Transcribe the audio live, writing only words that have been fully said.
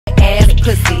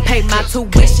pussy. Pay my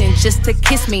tuition just to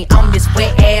kiss me on this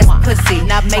wet ass pussy.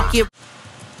 Now make it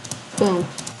boom,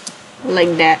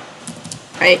 like that,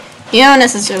 right? You don't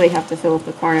necessarily have to fill up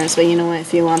the corners, but you know what?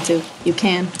 If you want to, you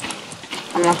can.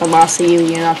 I'm not the boss of you.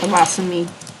 You're not the boss of me.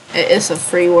 It's a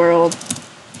free world,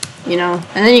 you know.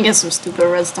 And then you get some stupid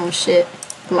redstone shit,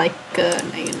 like now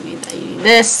you don't need that. You need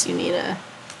this. You need a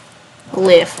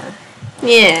lift.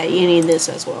 Yeah, you need this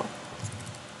as well.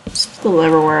 Just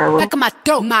deliver wherever. Back of my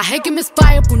throat, my head is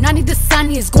fireproof. I need the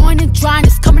sun is going and drying.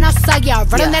 It's coming outside. Yeah,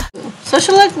 right on that. So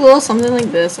she'll like a little something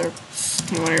like this or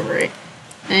whatever, right?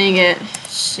 Then you get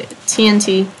shit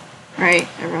TNT, right?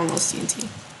 Everyone loves TNT.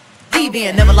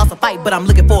 deviant, never lost a fight, but I'm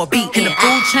looking for a beat. In the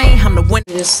food chain, I'm the one.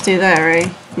 You just do that,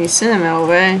 right? You sit in the middle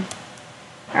of it.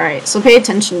 Alright, so pay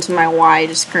attention to my Y,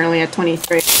 just currently at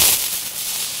 23.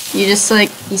 You just like,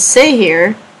 you sit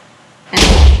here,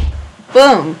 and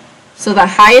boom. So the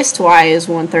highest Y is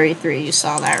 133, you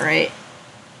saw that, right?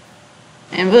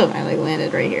 And boom, I like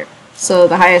landed right here. So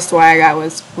the highest Y I got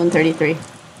was 133.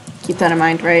 Keep that in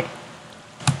mind, right?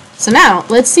 So now,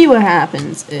 let's see what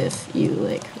happens if you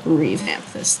like revamp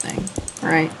this thing,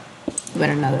 right? Put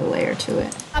another layer to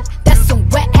it. That's some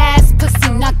wet ass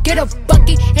pussy. Now get a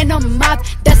bucket and a mop.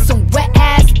 That's some wet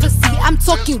ass pussy. I'm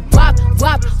talking wop,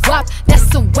 wop, wop. That's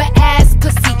some wet ass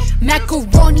pussy.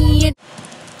 Macaroni and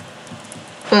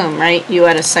Boom, right? You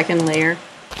add a second layer.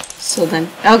 So then,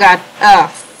 oh god, oh,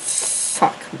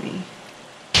 fuck me.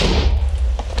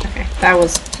 Okay, that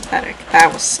was pathetic.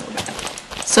 That was so bad.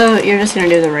 So you're just gonna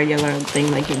do the regular thing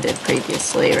like you did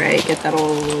previously, right? Get that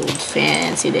old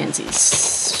fancy dancy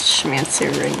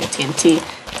schmancy ring of TNT.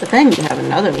 But then you have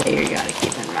another layer you gotta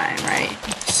keep in mind, right?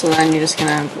 So then you're just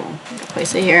gonna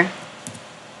place it here.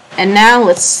 And now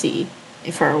let's see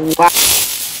if our Y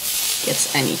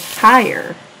gets any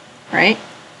higher, right?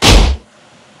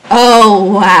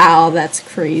 Oh wow, that's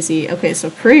crazy. Okay, so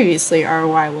previously our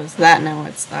Y was that, now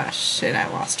it's that. Shit, I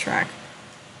lost track.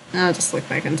 I'll just look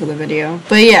back into the video.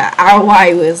 But yeah, our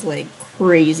Y was like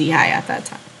crazy high at that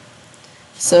time.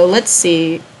 So let's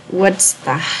see what's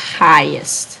the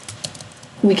highest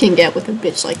we can get with a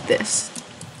bitch like this.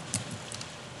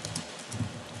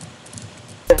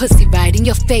 pussy right in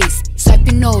your face. Swipe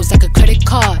your nose like a credit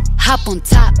card. Hop on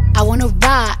top, I wanna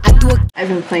ride. I've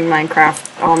been playing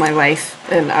Minecraft all my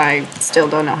life, and I still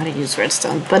don't know how to use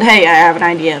redstone. But hey, I have an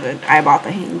idea of it. I bought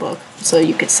the handbook, so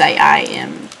you could say I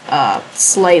am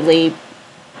slightly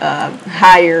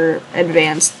higher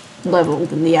advanced level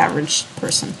than the average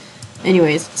person.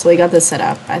 Anyways, so we got this set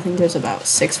up. I think there's about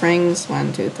 6 rings.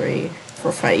 1, 2, 3,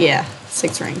 4, 5. Yeah,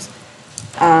 6 rings.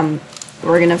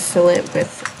 We're gonna fill it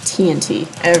with TNT,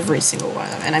 every single one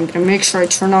of them. And I'm gonna make sure I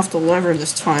turn off the lever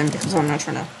this time because I'm not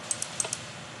trying to.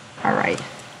 Alright.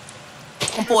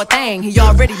 For a thing, he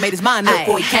already made his mind up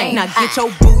before he came. Now get your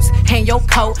boots, hang your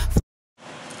coat.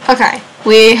 Okay,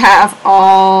 we have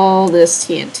all this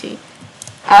TNT.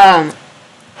 I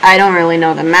don't really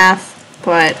know the math,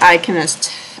 but I can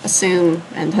just assume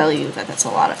and tell you that that's a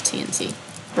lot of TNT,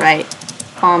 right?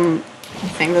 I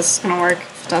think this is gonna work.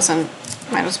 If it doesn't,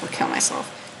 might as well kill myself.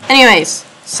 Anyways,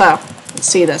 so let's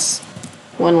see this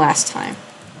one last time,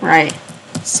 right?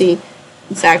 See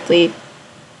exactly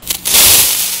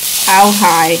how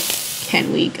high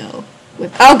can we go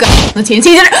with? Oh god, the TNT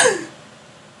did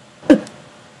it!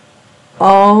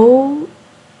 Oh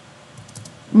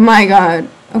my god.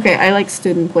 Okay, I like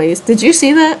stood in place. Did you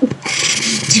see that?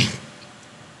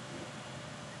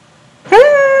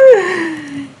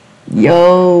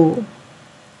 Yo.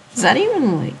 Is that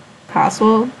even, like,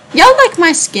 possible? Y'all like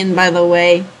my skin, by the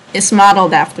way. It's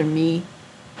modeled after me.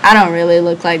 I don't really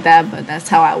look like that, but that's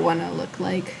how I want to look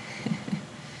like.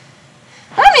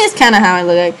 I mean, it's kind of how I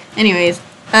look like. Anyways,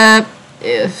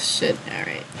 shit,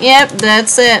 alright. Yep,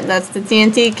 that's it. That's the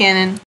TNT cannon.